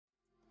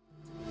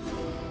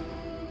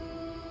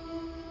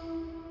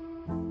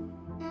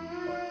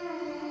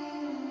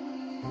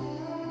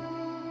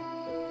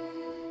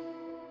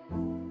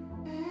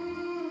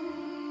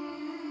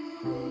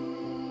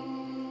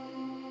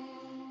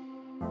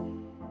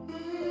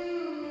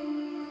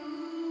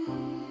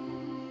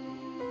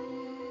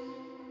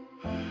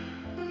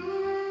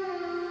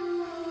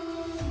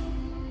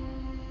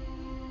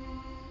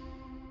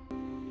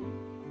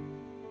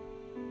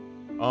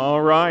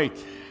All right.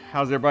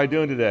 How's everybody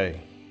doing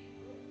today?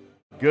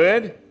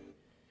 Good?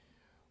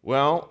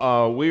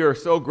 Well, we are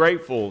so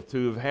grateful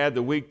to have had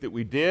the week that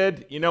we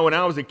did. You know, when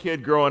I was a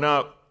kid growing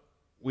up,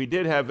 we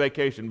did have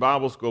Vacation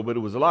Bible School, but it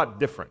was a lot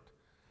different.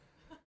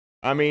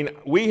 I mean,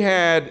 we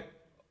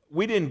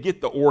didn't get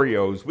the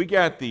Oreos. We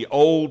got the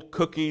old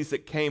cookies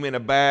that came in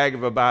a bag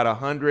of about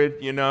 100,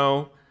 you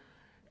know,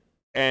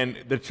 and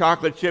the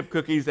chocolate chip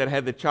cookies that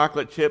had the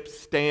chocolate chips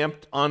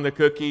stamped on the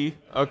cookie,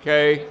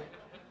 okay?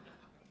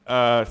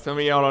 Some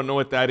of y'all don't know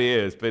what that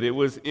is, but it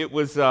was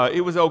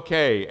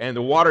okay. And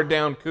the watered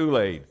down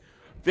Kool-Aid.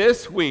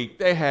 This week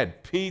they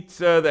had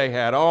pizza. They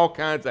had all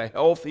kinds of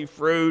healthy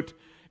fruit.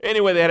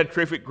 Anyway, they had a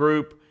terrific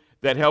group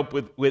that helped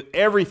with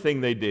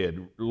everything they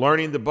did,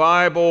 learning the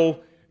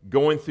Bible,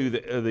 going through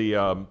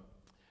the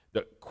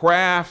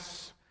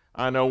crafts.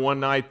 I know one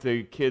night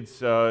the kids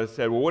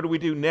said, "Well, what do we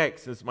do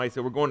next?" And somebody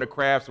said, "We're going to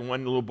crafts." And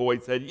one little boy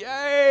said,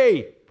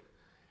 "Yay!"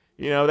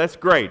 You know, that's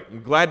great.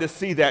 I'm glad to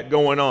see that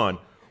going on.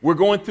 We're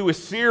going through a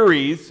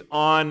series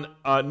on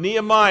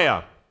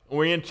Nehemiah.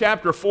 We're in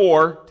chapter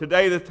 4.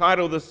 Today the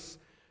title of this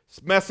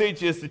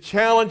message is The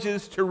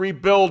Challenges to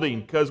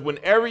Rebuilding, because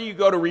whenever you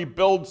go to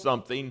rebuild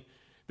something,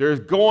 there's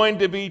going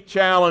to be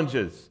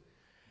challenges.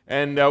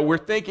 And we're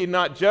thinking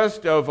not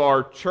just of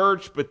our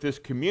church, but this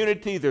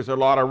community. There's a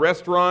lot of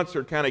restaurants that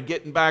are kind of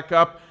getting back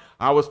up.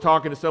 I was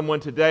talking to someone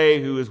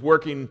today who is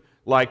working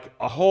like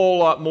a whole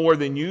lot more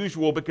than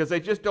usual because they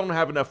just don't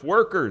have enough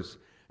workers.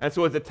 And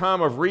so it's a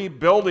time of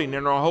rebuilding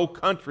in our whole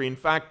country, in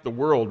fact, the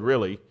world,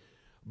 really.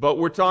 But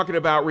we're talking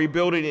about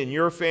rebuilding in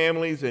your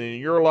families and in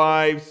your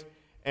lives.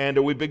 And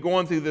we've been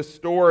going through this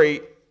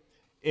story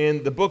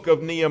in the book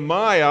of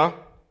Nehemiah,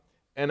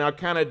 and I'll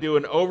kind of do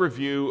an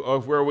overview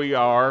of where we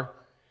are.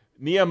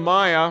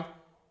 Nehemiah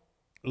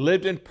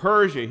lived in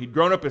Persia. He'd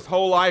grown up his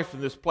whole life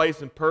in this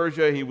place in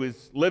Persia. He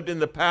lived in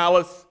the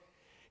palace.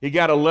 He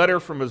got a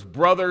letter from his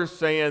brother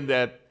saying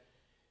that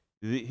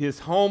his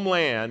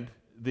homeland,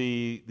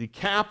 the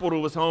capital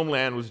of his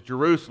homeland, was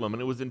Jerusalem,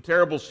 and it was in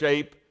terrible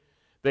shape.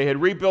 They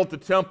had rebuilt the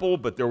temple,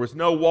 but there was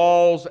no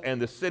walls,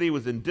 and the city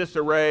was in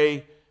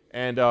disarray,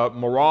 and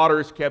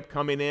marauders kept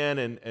coming in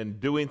and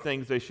doing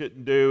things they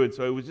shouldn't do, and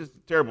so it was just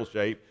in terrible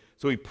shape.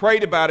 So he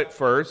prayed about it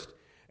first,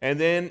 and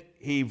then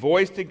he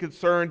voiced a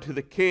concern to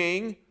the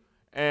king,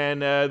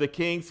 and the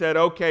king said,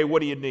 "Okay, what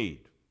do you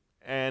need?"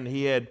 And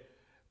he had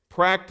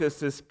practiced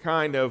this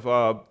kind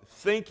of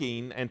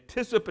thinking,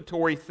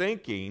 anticipatory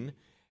thinking,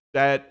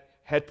 that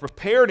had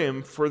prepared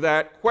him for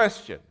that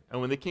question.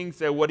 And when the king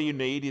said, "What do you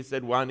need?" he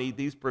said, "Well, I need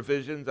these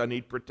provisions, I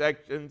need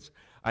protections,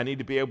 I need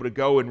to be able to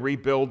go and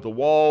rebuild the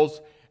walls."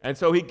 And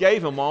so he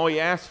gave him all he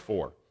asked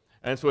for.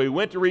 And so he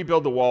went to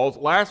rebuild the walls.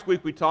 Last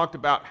week we talked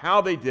about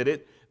how they did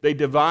it. They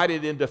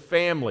divided into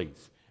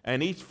families,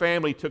 and each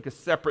family took a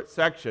separate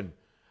section.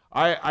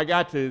 I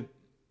got to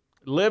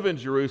live in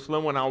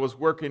Jerusalem when I was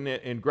working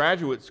in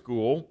graduate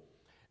school,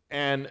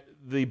 and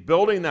the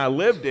building I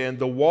lived in,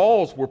 the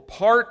walls were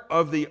part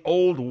of the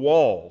old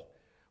wall,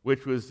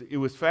 it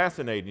was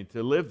fascinating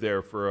to live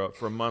there for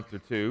a month or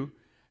two.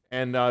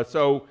 And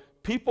so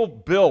people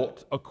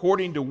built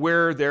according to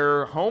where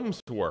their homes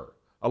were.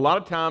 A lot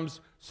of times,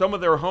 some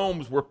of their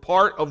homes were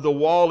part of the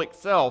wall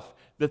itself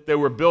that they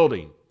were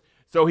building.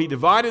 So he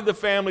divided the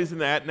families in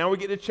that. Now we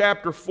get to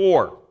chapter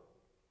 4.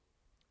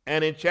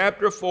 And in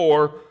chapter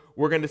 4,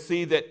 we're going to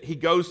see that he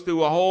goes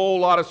through a whole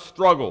lot of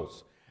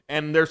struggles.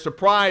 And they're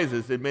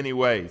surprises in many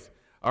ways.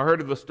 I heard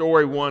of a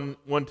story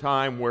one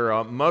time where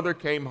a mother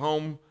came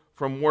home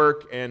from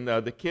work, and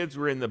the kids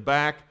were in the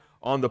back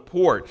on the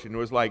porch, and it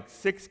was like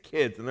 6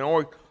 kids, and they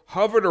all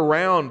hovered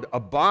around a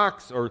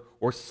box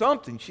or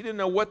something. She didn't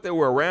know what they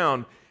were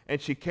around,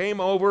 and she came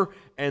over,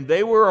 and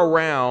they were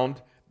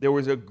around. There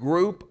was a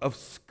group of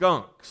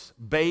skunks,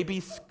 baby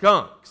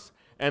skunks,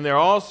 and they're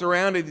all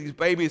surrounding these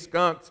baby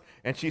skunks.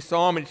 And she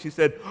saw them and she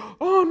said,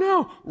 "Oh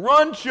no,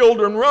 run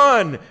children,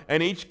 run!"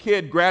 And each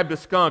kid grabbed a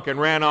skunk and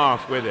ran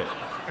off with it.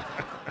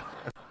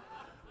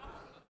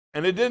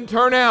 And it didn't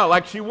turn out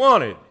like she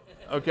wanted,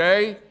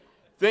 okay?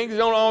 Things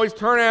don't always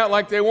turn out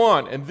like they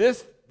want. And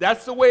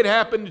that's the way it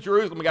happened in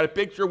Jerusalem. I got a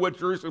picture of what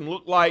Jerusalem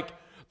looked like.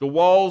 The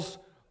walls,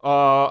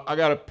 I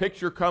got a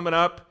picture coming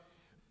up,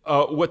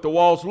 what the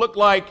walls looked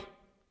like.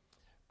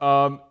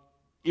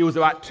 It was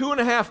about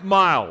 2.5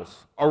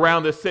 miles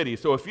around the city.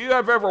 So if you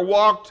have ever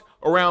walked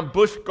around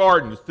Busch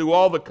Gardens through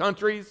all the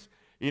countries,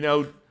 you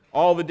know,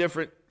 all the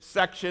different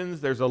sections,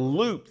 there's a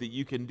loop that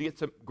you can get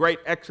some great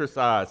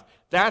exercise.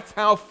 That's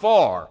how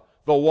far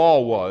the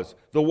wall was.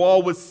 The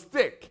wall was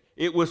thick.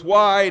 It was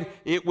wide.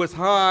 It was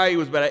high. It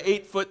was about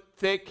 8 foot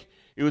thick.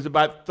 It was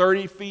about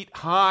 30 feet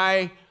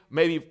high,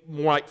 maybe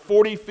more like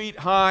 40 feet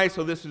high.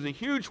 So this was a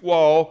huge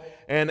wall.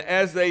 And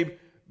as they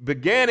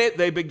began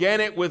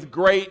it with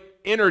great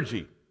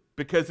energy,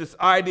 because this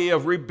idea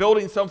of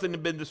rebuilding something that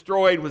had been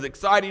destroyed was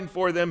exciting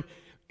for them.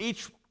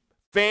 Each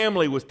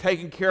family was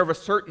taking care of a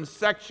certain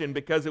section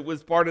because it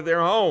was part of their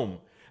home.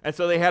 And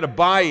so they had a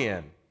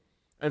buy-in.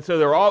 And so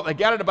they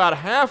got it about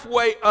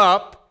halfway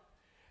up,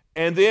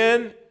 and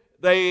then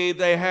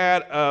they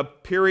had a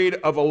period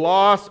of a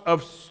loss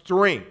of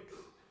strength.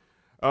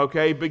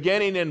 Okay,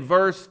 beginning in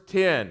verse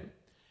 10. It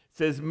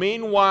says,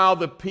 meanwhile,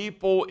 the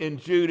people in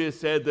Judah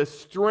said, the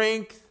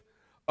strength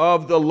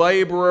of the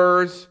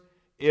laborers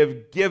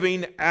is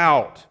giving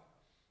out.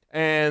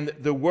 And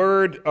the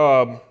word,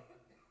 the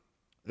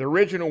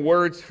original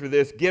words for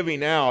this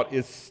giving out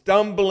is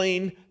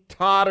stumbling,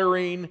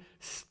 tottering,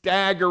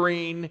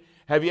 staggering.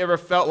 Have you ever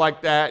felt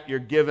like that? You're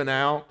giving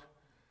out.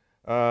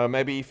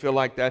 Maybe you feel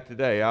like that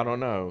today. I don't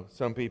know.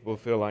 Some people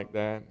feel like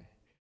that.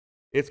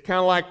 It's kind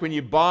of like when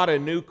you bought a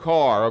new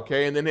car,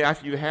 okay, and then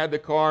after you had the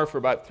car for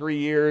about 3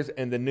 years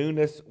and the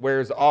newness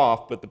wears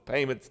off, but the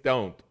payments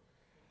don't.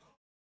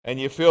 And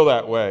you feel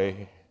that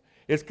way.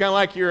 It's kind of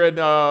like you're in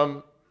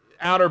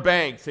Outer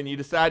Banks and you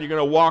decide you're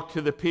going to walk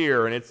to the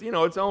pier, and it's,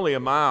 it's only a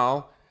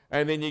mile,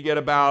 and then you get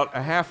about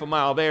a half a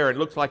mile there, and it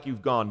looks like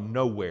you've gone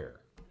nowhere.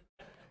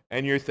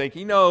 And you're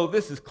thinking,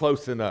 this is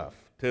close enough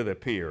to the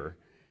pier.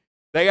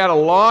 They had a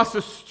loss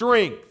of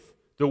strength.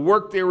 The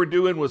work they were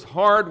doing was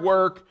hard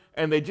work,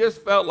 and they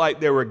just felt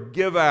like they were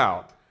give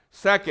out.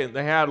 Second,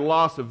 they had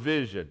loss of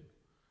vision.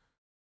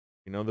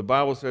 The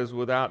Bible says,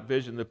 without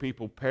vision, the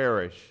people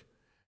perish.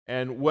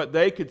 And what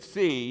they could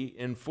see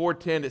in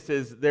 4:10, it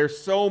says, there's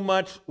so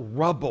much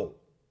rubble.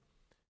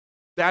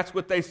 That's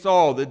what they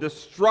saw. The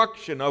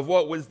destruction of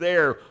what was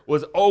there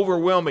was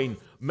overwhelming.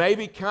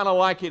 Maybe kind of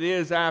like it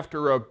is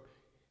after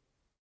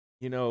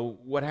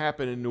what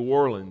happened in New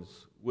Orleans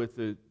with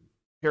the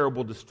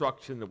terrible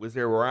destruction that was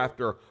there, or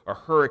after a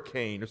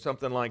hurricane or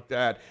something like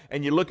that.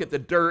 And you look at the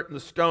dirt and the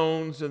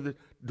stones and the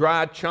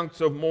dry chunks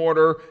of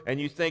mortar,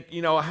 and you think,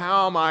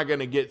 how am I going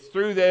to get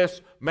through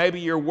this? Maybe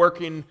you're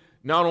working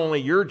not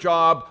only your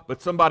job, but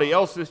somebody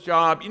else's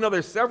job.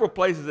 There's several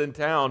places in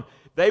town,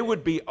 they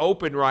would be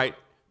open right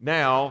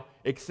now,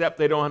 except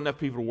they don't have enough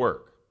people to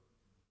work.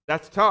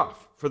 That's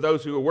tough for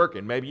those who are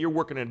working. Maybe you're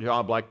working a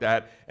job like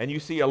that, and you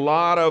see a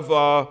lot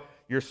of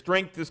your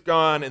strength is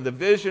gone, and the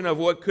vision of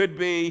what could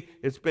be,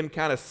 it's been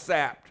kind of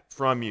sapped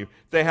from you.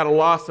 They had a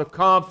loss of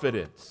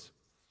confidence.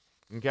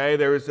 Okay,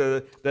 there was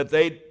that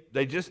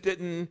they just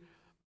didn't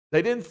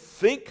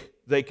think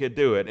they could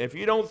do it. And if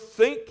you don't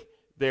think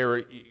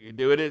you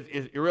do it,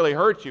 it really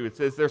hurts you. It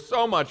says there's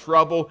so much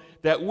rubble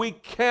that we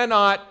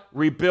cannot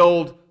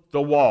rebuild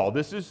the wall.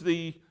 This is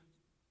the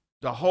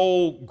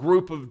whole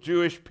group of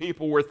Jewish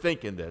people were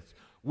thinking this.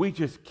 We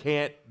just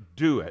can't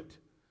do it.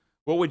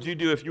 What would you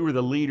do if you were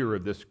the leader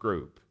of this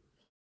group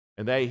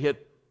and they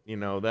hit,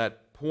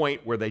 that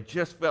point where they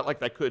just felt like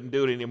they couldn't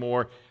do it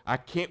anymore?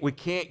 We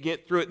can't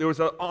get through it.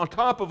 On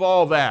top of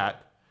all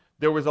that,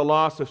 there was a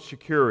loss of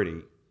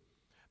security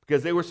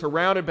because they were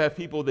surrounded by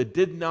people that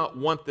did not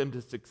want them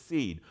to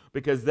succeed,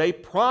 because they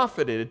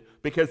profited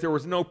because there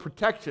was no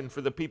protection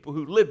for the people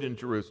who lived in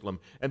Jerusalem,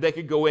 and they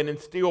could go in and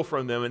steal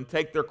from them and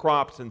take their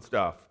crops and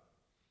stuff.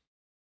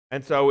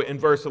 And so in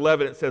verse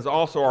 11 it says,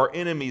 also our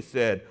enemies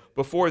said,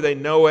 before they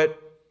know it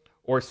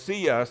or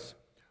see us,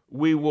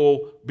 we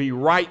will be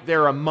right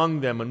there among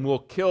them and we'll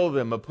kill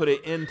them and put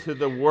it into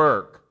the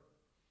work.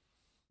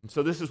 And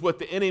so this is what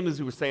the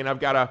enemies were saying. I've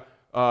got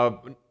a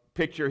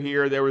picture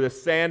here. There were the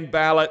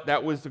Sanballat,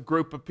 that was the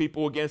group of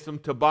people against them,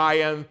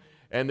 Tobiah,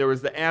 and there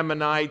was the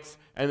Ammonites,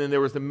 and then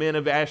there was the men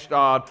of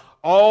Ashdod.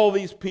 All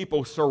these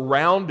people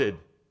surrounded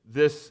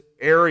this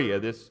area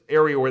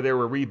where they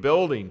were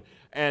rebuilding,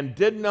 and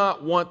did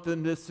not want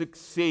them to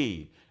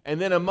succeed. And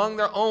then among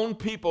their own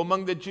people,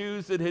 among the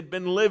Jews that had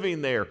been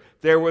living there,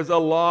 there was a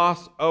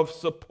loss of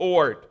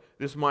support.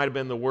 This might have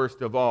been the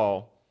worst of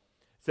all.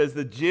 It says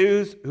the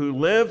Jews who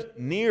lived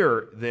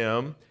near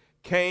them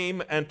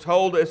came and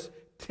told us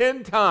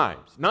 10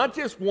 times, not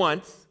just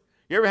once.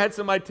 You ever had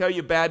somebody tell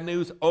you bad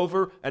news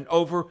over and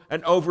over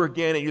and over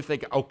again, and you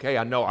think, okay,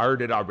 I know, I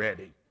heard it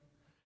already.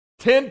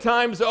 10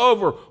 times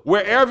over,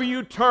 wherever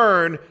you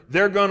turn,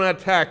 they're going to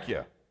attack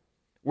you.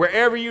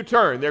 Wherever you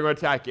turn, they're going to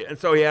attack you. And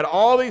so he had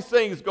all these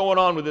things going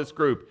on with this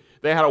group.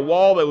 They had a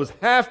wall that was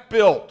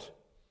half-built.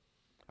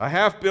 A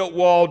half-built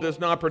wall does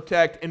not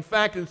protect. In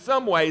fact, in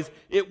some ways,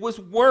 it was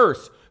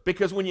worse,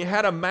 because when you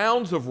had a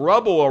mounds of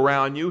rubble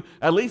around you,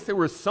 at least there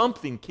was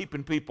something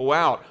keeping people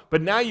out.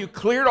 But now you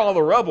cleared all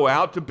the rubble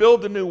out to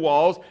build the new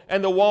walls,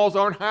 and the walls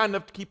aren't high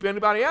enough to keep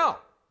anybody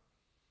out.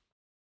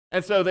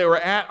 And so they were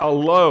at a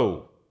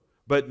low.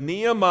 But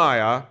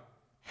Nehemiah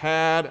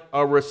had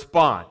a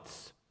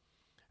response.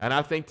 And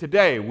I think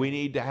today we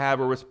need to have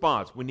a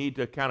response. We need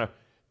to kind of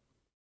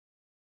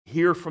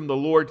hear from the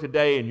Lord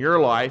today in your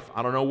life.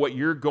 I don't know what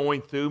you're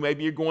going through.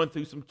 Maybe you're going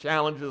through some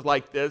challenges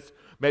like this.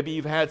 Maybe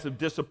you've had some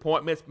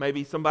disappointments.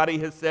 Maybe somebody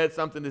has said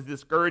something that's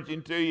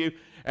discouraging to you,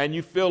 and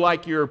you feel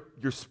like you're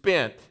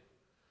spent.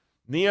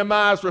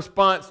 Nehemiah's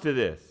response to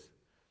this,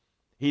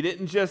 he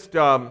didn't just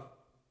give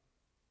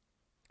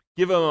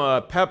them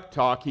a pep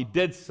talk. He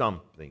did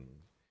something.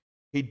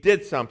 He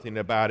did something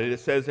about it. It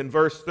says in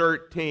verse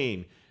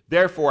 13,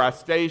 therefore I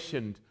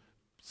stationed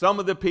some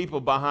of the people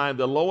behind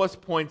the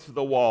lowest points of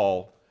the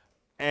wall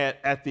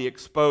at the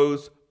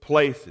exposed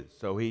places.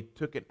 So he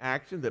took an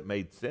action that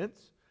made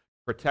sense.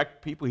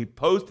 Protect people. He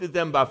posted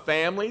them by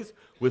families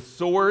with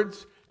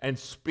swords and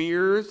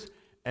spears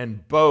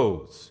and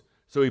bows.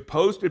 So he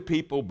posted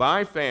people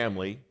by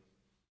family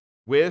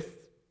with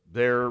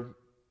their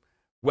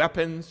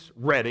weapons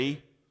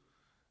ready,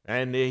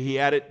 and he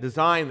had it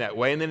designed that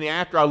way. And then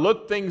after I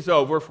looked things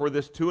over for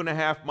this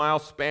 2.5-mile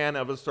span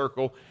of a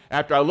circle,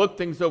 after I looked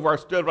things over,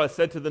 I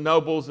said to the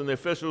nobles and the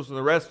officials and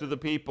the rest of the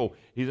people,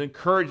 he's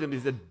encouraged them. He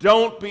said,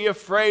 don't be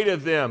afraid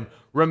of them.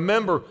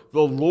 Remember,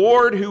 the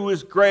Lord who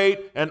is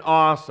great and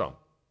awesome.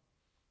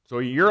 So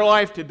in your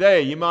life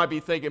today, you might be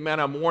thinking, man,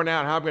 I'm worn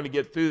out. How am I going to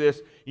get through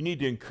this? You need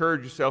to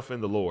encourage yourself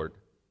in the Lord.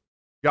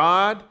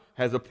 God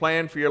has a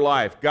plan for your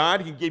life.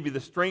 God can give you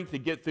the strength to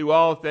get through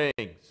all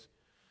things.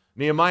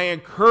 Nehemiah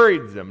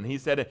encouraged them, and he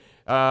said,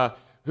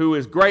 who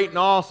is great and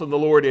awesome the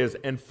Lord is,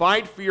 and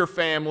fight for your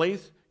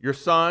families, your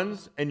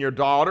sons and your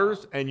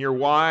daughters and your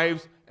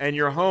wives and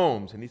your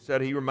homes. And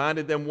he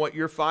reminded them what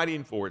you're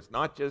fighting for. It's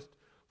not just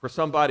for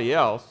somebody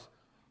else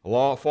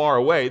far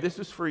away. This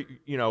is for,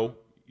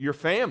 your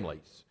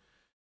families.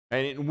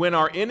 And when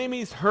our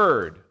enemies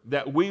heard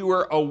that we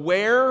were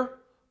aware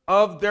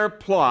of their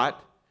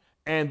plot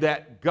and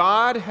that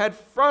God had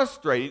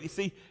frustrated, you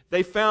see,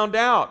 they found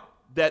out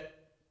that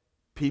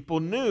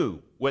people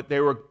knew what they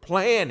were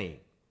planning.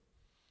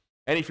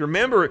 And if you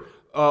remember,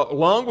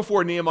 long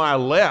before Nehemiah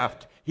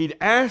left, he'd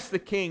asked the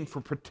king for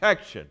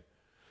protection.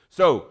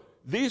 So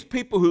these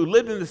people who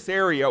lived in this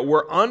area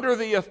were under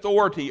the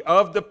authority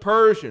of the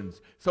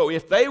Persians. So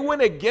if they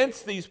went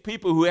against these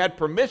people who had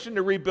permission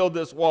to rebuild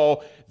this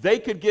wall, they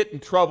could get in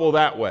trouble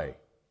that way.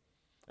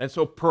 And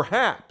so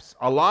perhaps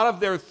a lot of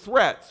their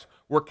threats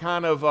were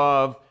kind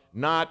of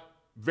not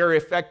very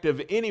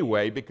effective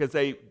anyway, because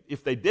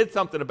if they did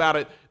something about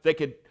it, they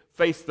could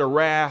face the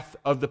wrath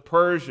of the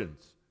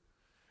Persians.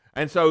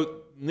 And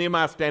so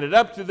Nehemiah standing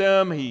up to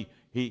them, he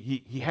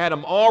had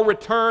them all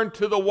return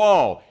to the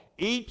wall,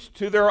 each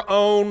to their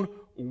own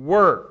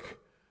work.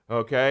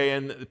 Okay,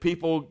 and the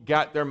people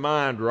got their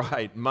mind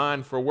right,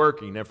 mind for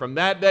working. And from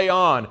that day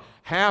on,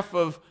 half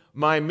of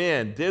my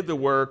men did the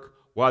work,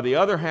 while the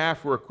other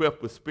half were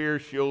equipped with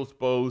spears, shields,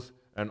 bows,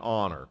 and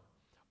armor.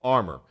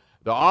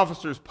 The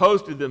officers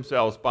posted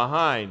themselves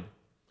behind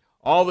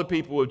all the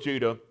people of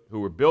Judah who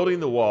were building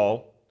the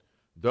wall.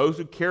 Those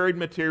who carried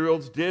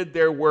materials did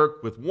their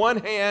work with one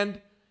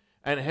hand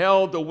and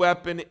held the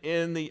weapon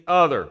in the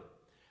other.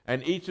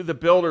 And each of the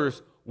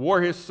builders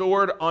wore his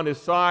sword on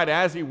his side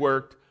as he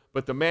worked,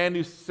 but the man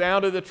who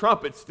sounded the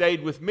trumpet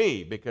stayed with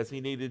me, because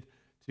he needed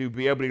to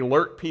be able to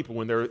alert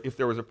people if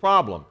there was a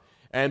problem.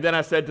 And then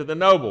I said to the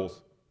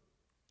nobles,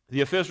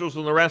 the officials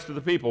and the rest of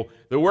the people,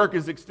 the work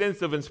is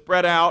extensive and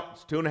spread out.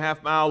 It's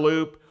 2.5-mile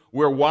loop.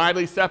 We're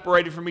widely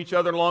separated from each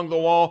other along the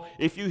wall.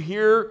 If you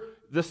hear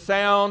the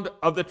sound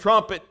of the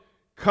trumpet,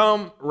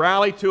 come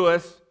rally to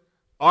us.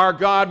 Our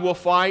God will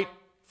fight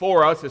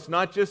for us. It's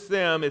not just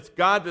them. It's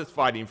God that's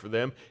fighting for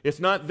them. It's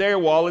not their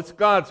wall. It's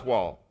God's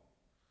wall.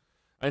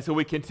 And so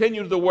we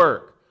continued the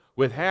work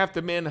with half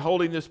the men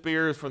holding the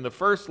spears from the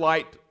first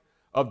light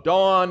of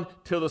dawn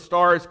till the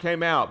stars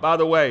came out. By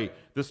the way,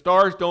 the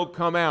stars don't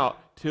come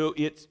out till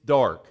it's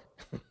dark.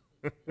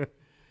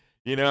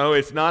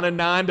 It's not a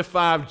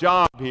 9-to-5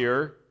 job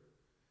here.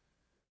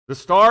 The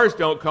stars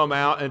don't come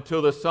out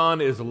until the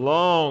sun is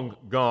long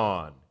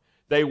gone.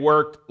 They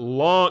worked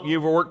long. You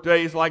ever worked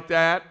days like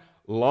that?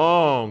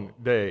 Long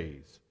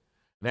days.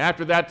 And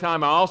after that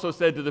time, I also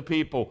said to the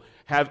people,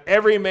 have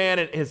every man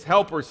and his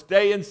helper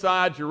stay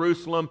inside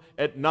Jerusalem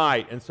at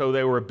night. And so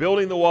they were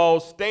building the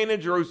walls, staying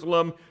in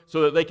Jerusalem,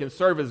 so that they can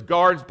serve as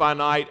guards by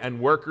night and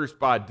workers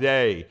by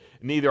day.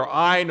 Neither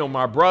I, nor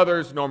my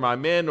brothers, nor my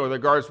men, nor the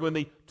guards with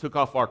me took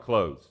off our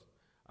clothes.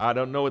 I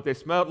don't know what they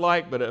smelled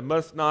like, but it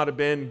must not have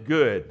been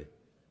good.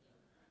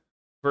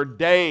 For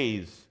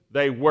days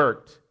they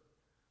worked.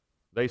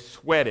 They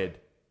sweated.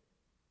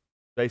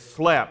 They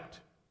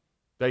slept.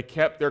 They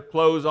kept their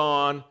clothes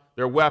on,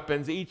 their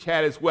weapons. Each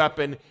had his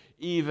weapon,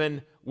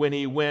 even when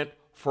he went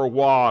for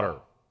water.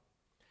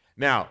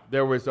 Now,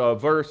 there was a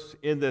verse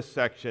in this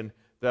section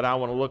that I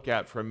want to look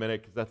at for a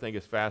minute because I think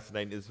it's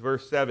fascinating. It's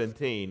verse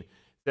 17. It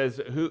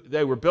says,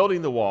 they were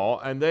building the wall,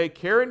 and they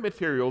carried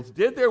materials,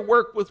 did their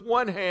work with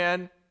one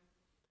hand,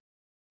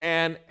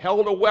 and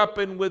held a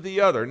weapon with the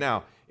other.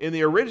 Now, in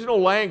the original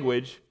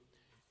language,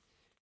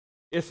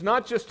 it's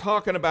not just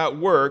talking about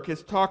work,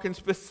 it's talking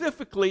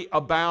specifically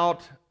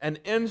about an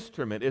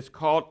instrument. It's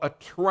called a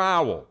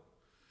trowel.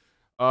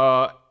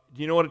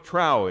 Do you know what a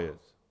trowel is?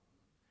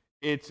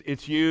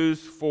 It's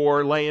used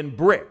for laying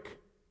brick,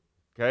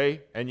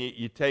 okay? And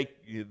you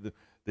take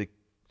the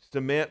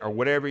cement or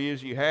whatever it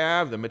is you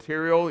have, the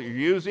material you're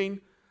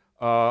using,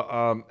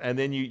 and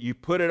then you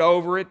put it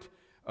over it.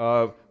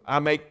 I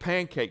make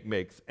pancake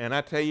mix, and I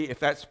tell you, if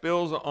that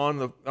spills on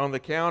the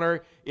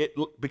counter, it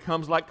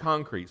becomes like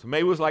concrete. So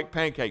maybe it was like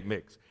pancake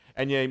mix,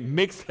 and you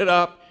mix it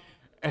up,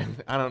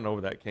 and I don't know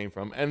where that came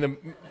from, and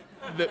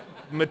the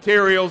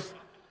materials,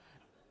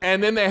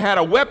 and then they had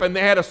a weapon.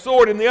 They had a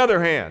sword in the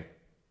other hand.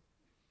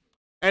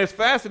 And it's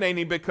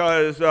fascinating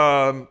because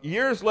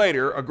years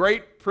later, a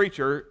great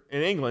preacher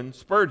in England,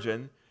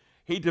 Spurgeon,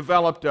 he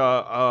developed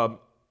a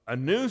a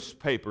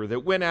newspaper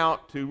that went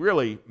out to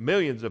really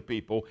millions of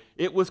people.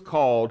 It was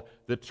called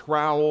The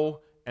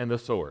Trowel and the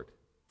Sword,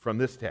 from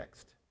this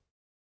text.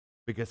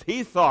 Because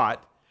he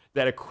thought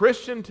that a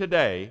Christian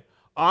today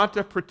ought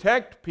to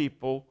protect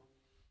people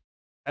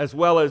as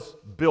well as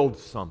build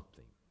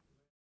something.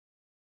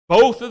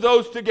 Both of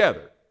those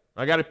together.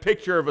 I got a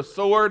picture of a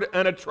sword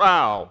and a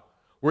trowel.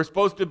 We're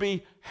supposed to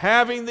be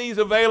having these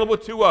available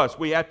to us.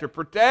 We have to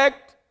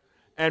protect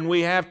and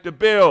we have to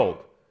build.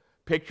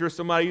 Picture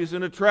somebody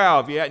using a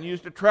trowel if you hadn't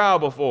used a trowel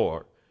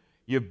before.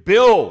 You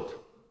build.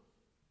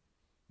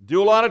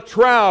 Do a lot of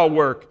trowel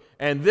work.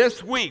 And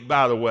this week,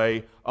 by the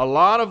way, a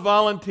lot of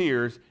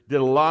volunteers did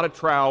a lot of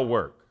trowel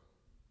work.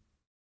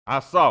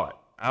 I saw it.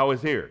 I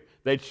was here.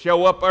 They'd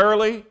show up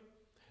early.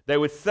 They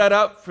would set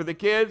up for the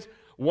kids.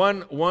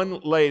 One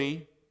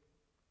lady,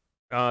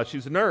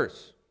 she's a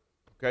nurse.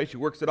 Okay, she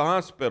works at a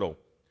hospital.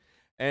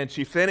 And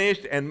she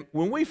finished, and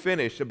when we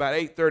finished about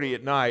 8:30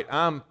 at night,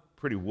 I'm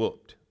pretty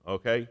whooped,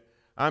 okay?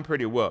 I'm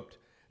pretty whooped.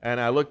 And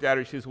I looked at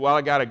her, she said, well,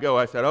 I got to go.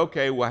 I said,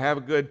 okay, well, have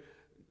a good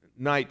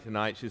night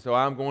tonight. She said, well,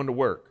 I'm going to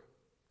work.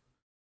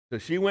 So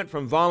she went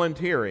from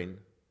volunteering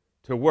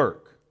to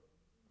work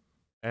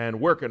and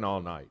working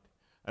all night.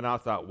 And I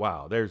thought,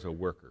 wow, there's a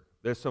worker.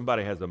 There's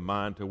somebody has a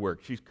mind to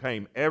work. She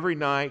came every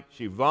night.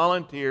 She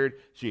volunteered.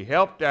 She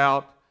helped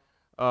out.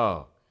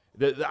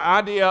 The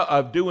idea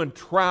of doing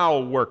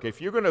trowel work, if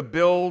you're going to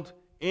build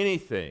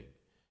anything,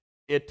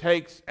 it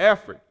takes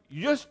effort.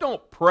 You just don't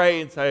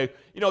pray and say,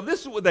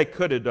 this is what they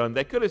could have done.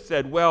 They could have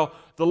said, well,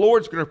 the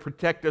Lord's going to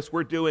protect us.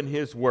 We're doing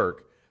His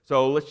work.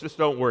 So let's just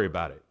don't worry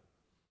about it.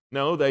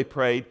 No, they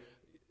prayed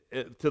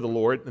to the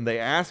Lord, and they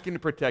asked Him to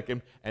protect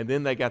Him, and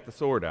then they got the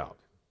sword out.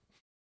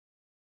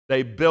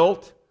 They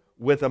built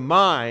with a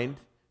mind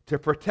to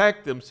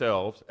protect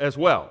themselves as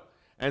well.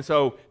 And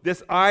so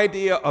this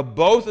idea of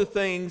both the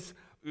things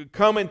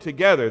coming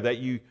together, that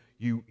you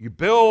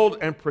build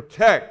and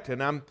protect.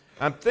 And I'm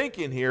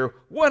thinking here,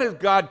 what has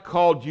God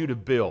called you to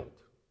build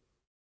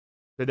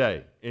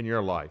today in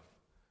your life?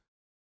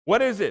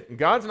 What is it? And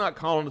God's not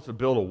calling us to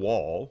build a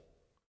wall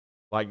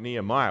like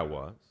Nehemiah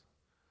was,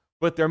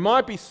 but there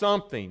might be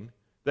something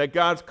that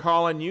God's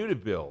calling you to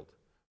build.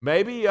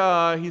 Maybe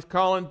He's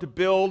calling to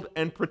build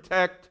and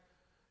protect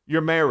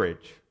your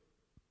marriage.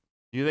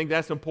 Do you think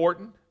that's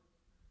important?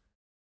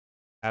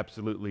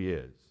 Absolutely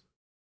is.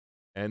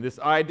 And this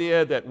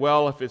idea that,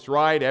 well, if it's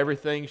right,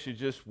 everything should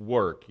just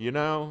work,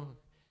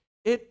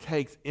 it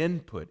takes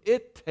input.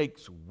 It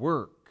takes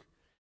work.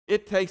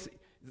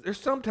 There's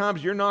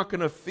sometimes you're not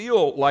going to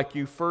feel like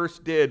you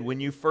first did when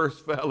you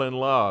first fell in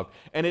love.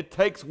 And it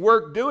takes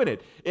work doing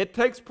it. It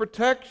takes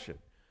protection.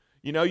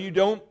 You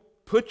don't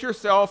put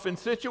yourself in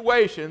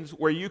situations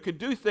where you could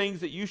do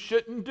things that you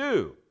shouldn't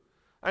do.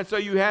 And so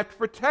you have to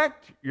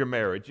protect your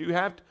marriage. You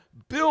have to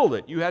build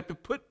it. You have to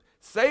put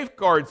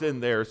safeguards in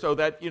there so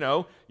that,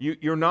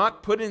 you're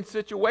not put in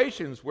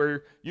situations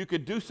where you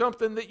could do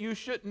something that you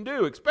shouldn't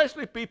do,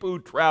 especially people who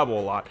travel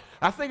a lot.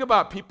 I think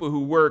about people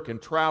who work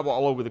and travel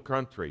all over the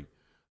country.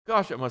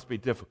 Gosh, it must be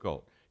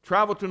difficult.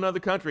 Travel to another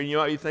country, and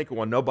you think,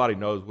 well, nobody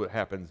knows what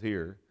happens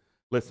here.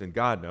 Listen,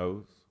 God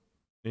knows,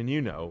 and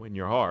you know in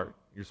your heart.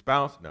 Your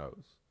spouse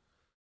knows.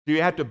 Do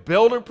you have to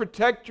build and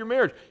protect your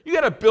marriage? You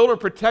got to build and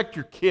protect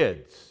your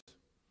kids.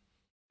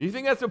 Do you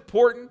think that's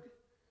important?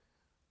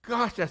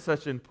 Gosh, that's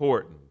such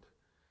important.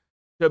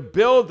 To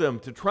build them,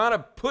 to try to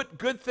put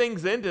good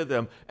things into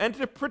them, and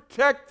to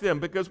protect them,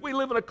 because we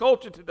live in a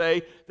culture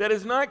today that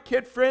is not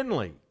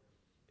kid-friendly.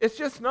 It's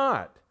just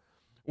not.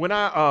 When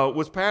I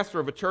was pastor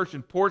of a church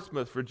in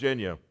Portsmouth,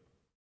 Virginia,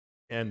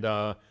 and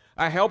I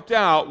helped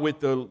out with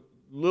the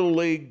Little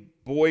League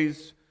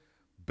boys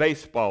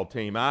baseball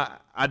team.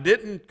 I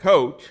didn't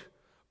coach,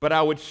 but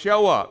I would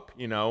show up,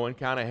 and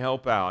kind of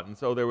help out. And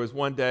so there was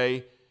one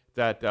day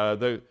that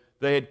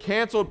they had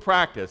canceled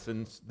practice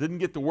and didn't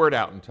get the word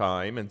out in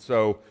time. And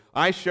so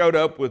I showed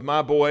up with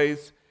my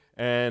boys,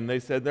 and they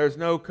said, there's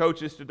no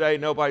coaches today,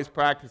 nobody's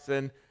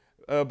practicing.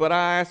 But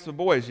I asked the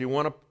boys, you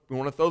want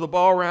to throw the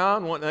ball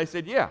around? And they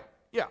said, yeah,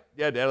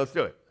 Dad, let's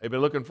do it. They've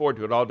been looking forward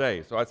to it all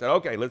day. So I said,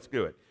 okay, let's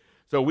do it.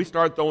 So we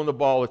started throwing the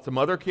ball. Some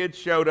other kids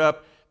showed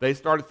up. They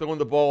started throwing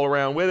the ball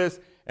around with us.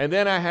 And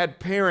then I had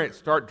parents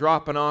start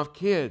dropping off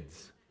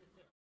kids.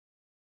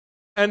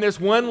 And this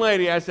one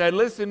lady, I said,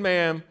 listen,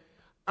 ma'am,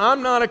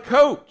 I'm not a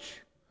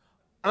coach.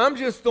 I'm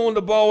just throwing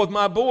the ball with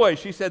my boys.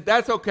 She said,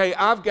 that's okay.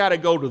 I've got to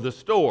go to the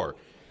store.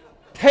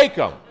 Take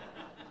them.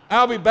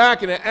 I'll be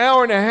back in an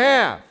hour and a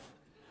half.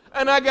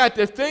 And I got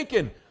to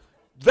thinking,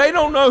 they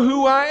don't know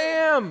who I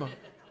am.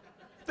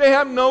 They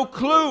have no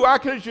clue. I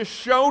could have just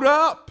showed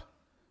up.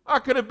 I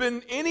could have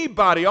been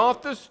anybody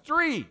off the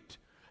street.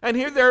 And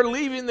here they're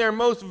leaving their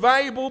most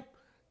valuable,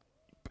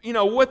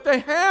 what they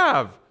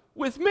have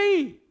with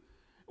me.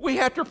 We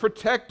have to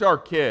protect our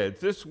kids.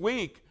 This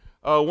week,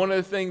 one of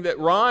the things that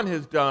Ron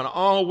has done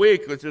all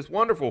week was just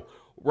wonderful.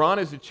 Ron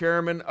is the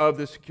chairman of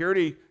the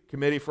security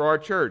committee for our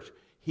church.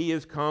 He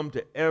has come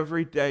to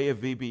every day of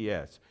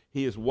VBS.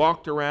 He has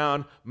walked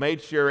around, made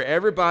sure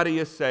everybody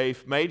is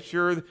safe, made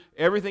sure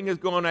everything is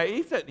going on.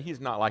 He's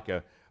not like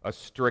a a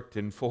strict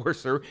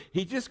enforcer.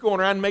 He's just going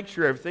around and make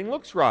sure everything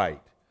looks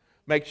right.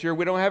 Make sure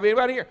we don't have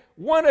anybody here.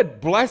 What a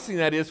blessing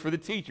that is for the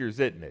teachers,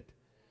 isn't it?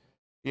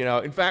 You know,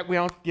 in fact, we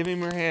all give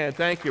him your hand.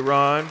 Thank you,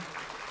 Ron.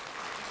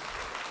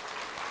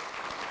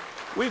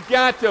 We've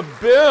got to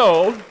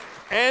build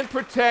and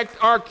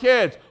protect our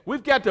kids.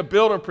 We've got to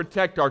build and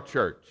protect our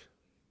church.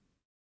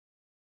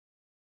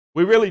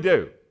 We really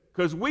do.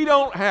 Because we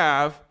don't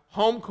have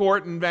home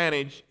court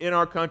advantage in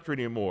our country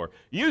anymore.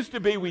 Used to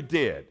be we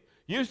did.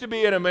 Used to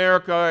be in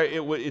America,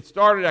 it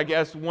started, I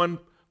guess, one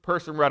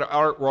person wrote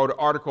an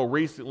article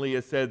recently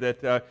that said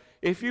that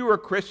if you were a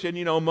Christian,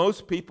 you know,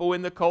 most people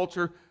in the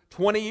culture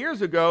 20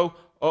 years ago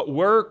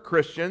were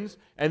Christians,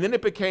 and then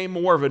it became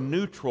more of a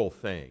neutral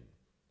thing.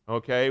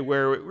 Okay,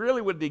 where it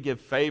really wouldn't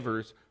give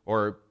favors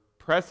or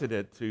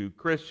precedent to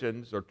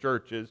Christians or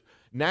churches.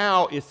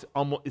 Now it's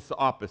the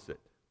opposite.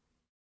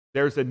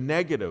 There's a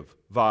negative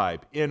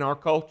vibe in our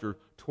culture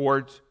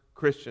towards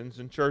Christians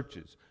and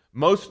churches.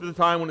 Most of the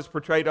time when it's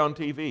portrayed on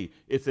TV,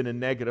 it's in a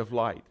negative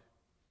light.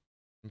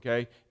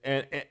 Okay,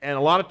 and a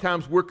lot of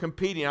times we're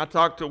competing. I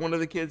talked to one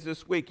of the kids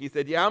this week. He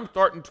said, "Yeah, I'm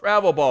starting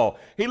travel ball."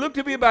 He looked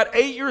to be about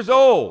 8 years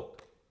old.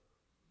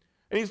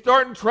 And he's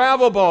starting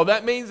travel ball.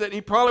 That means that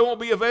he probably won't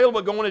be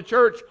available going to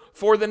church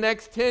for the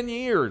next 10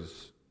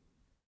 years.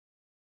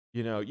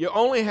 You know, you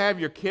only have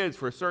your kids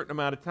for a certain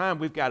amount of time.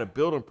 We've got to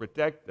build and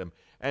protect them.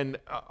 And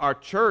our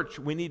church,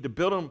 we need to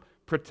build and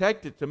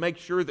protect it to make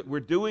sure that we're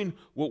doing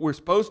what we're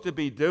supposed to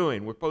be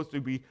doing. We're supposed to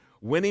be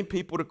winning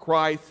people to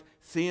Christ,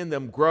 seeing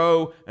them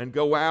grow and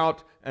go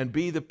out and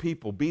be the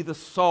people, be the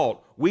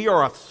salt. We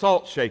are a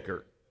salt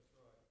shaker.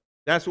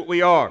 That's what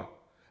we are.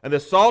 And the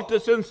salt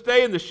doesn't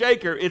stay in the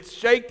shaker. It's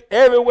shaked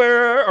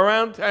everywhere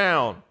around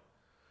town.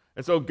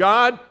 And so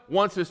God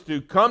wants us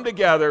to come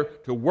together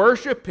to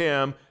worship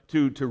Him,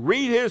 to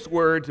read His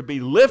Word, to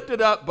be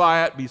lifted up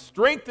by it, be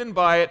strengthened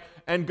by it,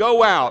 and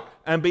go out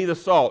and be the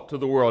salt to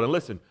the world. And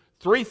listen,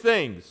 3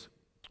 things,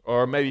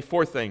 or maybe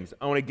 4 things,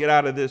 I want to get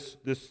out of this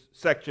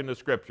section of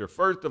Scripture.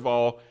 First of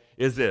all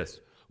is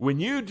this. When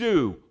you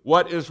do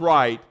what is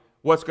right,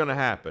 what's going to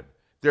happen?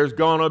 There's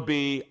going to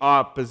be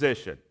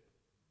opposition.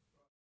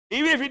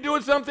 Even if you're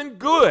doing something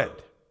good,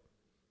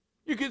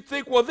 you can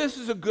think, well, this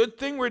is a good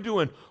thing we're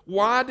doing.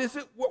 Why does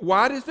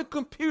the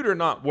computer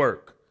not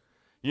work?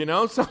 You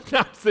know,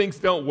 sometimes things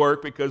don't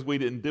work because we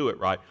didn't do it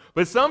right.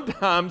 But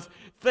sometimes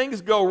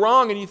things go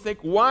wrong and you think,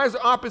 why is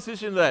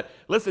opposition to that?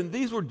 Listen,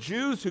 these were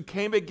Jews who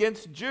came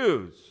against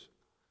Jews.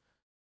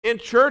 In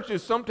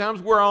churches,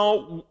 sometimes we're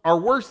all our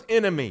worst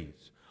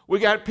enemies. We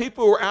got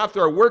people who are out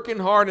there working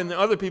hard and the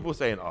other people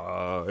saying,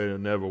 oh, it'll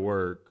never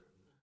work.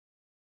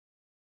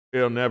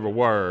 It'll never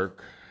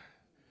work.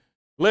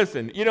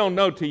 Listen, you don't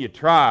know till you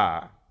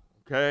try,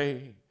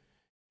 okay?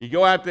 You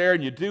go out there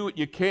and you do what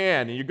you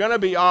can, and you're going to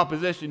be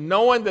opposition,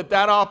 knowing that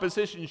that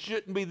opposition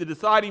shouldn't be the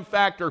deciding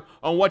factor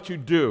on what you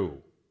do.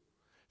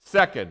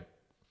 Second,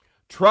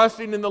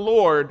 trusting in the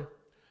Lord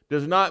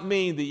does not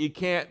mean that you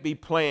can't be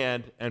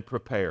planned and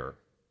prepare.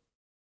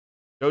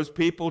 Those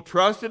people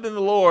trusted in the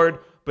Lord,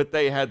 but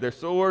they had their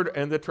sword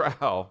and the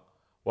trowel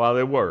while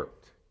they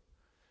worked.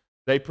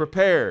 They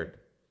prepared.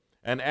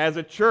 And as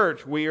a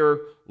church, we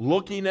are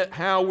looking at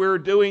how we're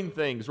doing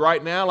things.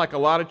 Right now, like a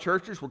lot of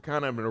churches, we're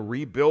kind of in a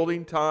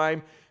rebuilding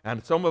time.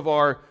 And some of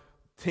our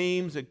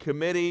teams and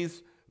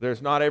committees,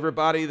 there's not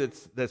everybody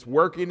that's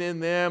working in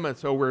them. And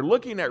so we're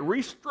looking at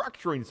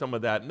restructuring some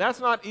of that. And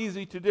that's not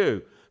easy to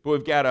do. But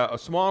we've got a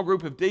small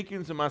group of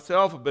deacons and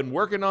myself have been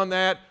working on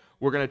that.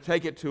 We're going to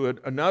take it to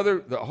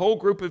the whole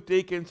group of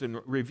deacons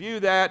and review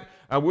that.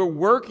 And we're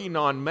working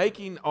on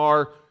making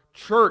our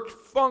church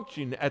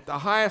function at the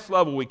highest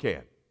level we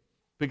can.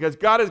 Because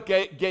God has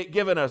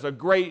given us a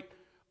great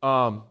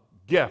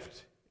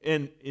gift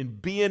in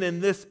being in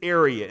this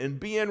area and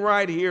being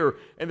right here.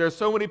 And there's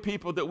so many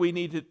people that we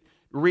need to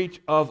reach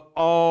of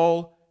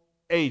all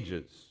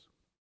ages.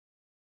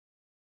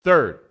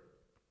 Third,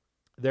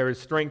 there is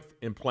strength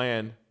in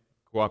planned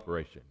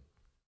cooperation.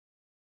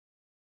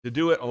 To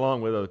do it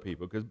along with other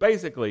people. Because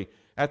basically,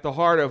 at the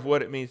heart of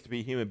what it means to be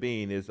a human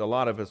being is a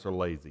lot of us are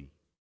lazy.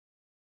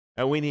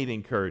 And we need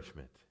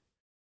encouragement.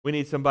 We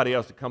need somebody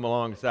else to come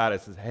alongside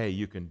us and say, hey,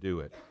 you can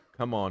do it.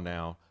 Come on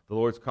now. The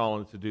Lord's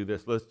calling us to do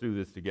this. Let's do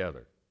this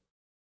together.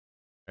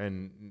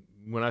 And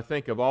when I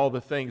think of all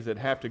the things that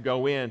have to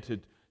go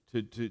into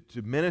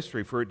to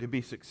ministry for it to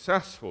be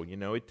successful, you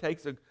know, it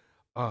takes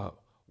a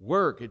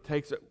work. It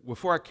takes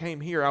before I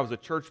came here, I was a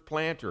church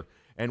planter,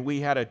 and we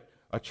had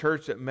a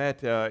church that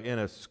met in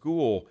a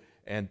school,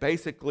 and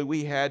basically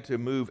we had to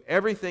move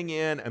everything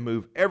in and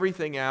move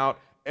everything out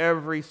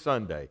every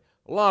Sunday.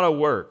 A lot of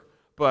work.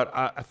 But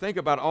I think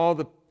about all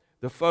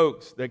the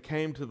folks that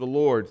came to the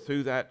Lord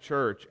through that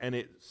church, and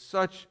it's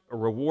such a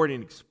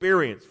rewarding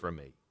experience for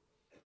me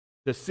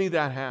to see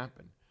that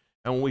happen.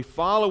 And when we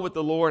follow what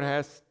the Lord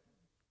has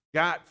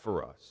got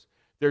for us,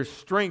 there's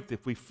strength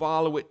if we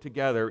follow it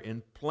together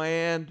in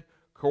planned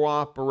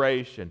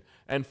cooperation.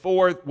 And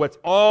fourth, what's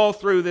all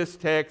through this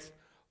text,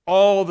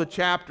 all the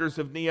chapters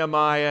of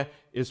Nehemiah,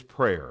 is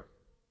prayer.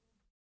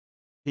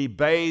 He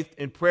bathed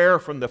in prayer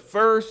from the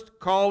first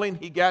calling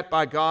he got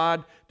by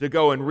God to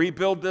go and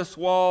rebuild this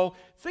wall.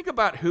 Think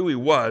about who he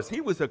was. He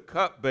was a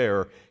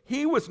cupbearer.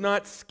 He was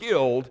not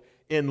skilled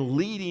in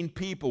leading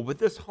people, but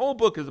this whole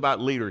book is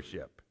about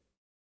leadership.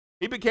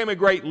 He became a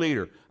great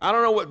leader. I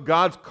don't know what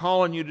God's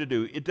calling you to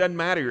do. It doesn't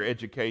matter your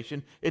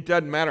education. It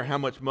doesn't matter how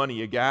much money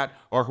you got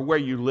or where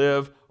you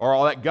live or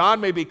all that. God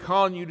may be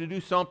calling you to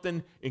do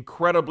something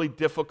incredibly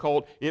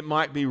difficult. It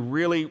might be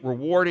really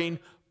rewarding,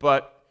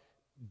 but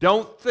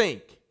don't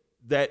think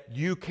that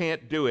you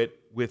can't do it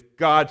with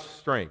God's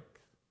strength.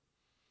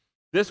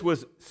 This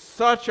was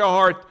such a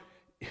hard,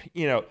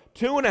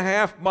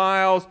 2.5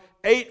 miles,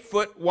 8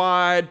 foot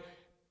wide,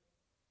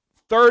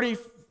 40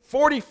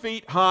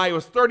 feet high. It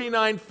was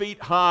 39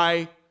 feet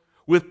high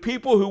with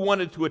people who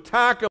wanted to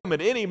attack them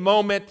at any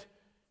moment.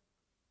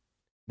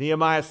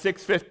 Nehemiah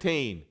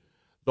 6:15.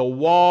 The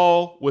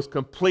wall was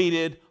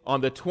completed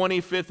on the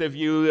 25th of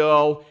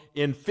Elul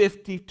in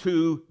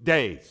 52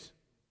 days.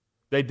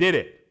 They did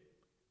it.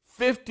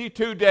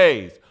 52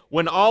 days.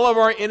 When all of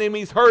our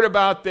enemies heard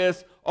about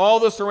this, all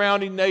the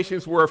surrounding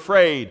nations were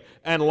afraid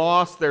and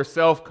lost their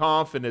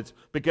self-confidence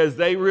because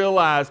they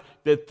realized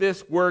that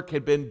this work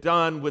had been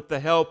done with the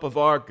help of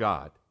our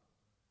God.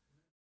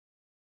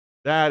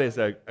 That is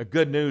a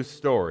good news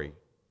story.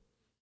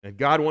 And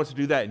God wants to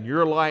do that in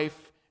your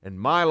life and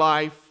my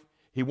life.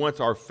 He wants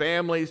our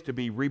families to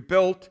be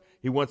rebuilt.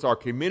 He wants our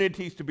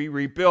communities to be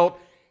rebuilt.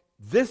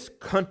 This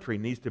country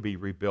needs to be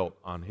rebuilt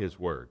on His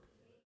Word.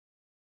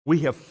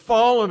 We have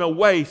fallen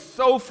away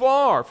so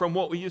far from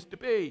what we used to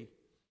be.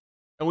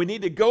 And we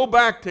need to go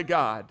back to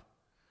God.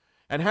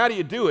 And how do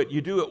you do it? You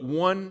do it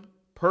one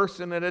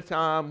person at a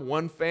time,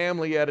 one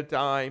family at a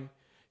time.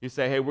 You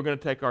say, hey, we're going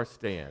to take our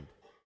stand.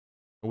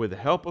 And with the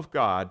help of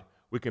God,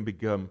 we can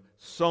become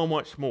so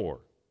much more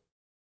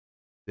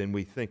than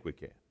we think we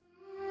can.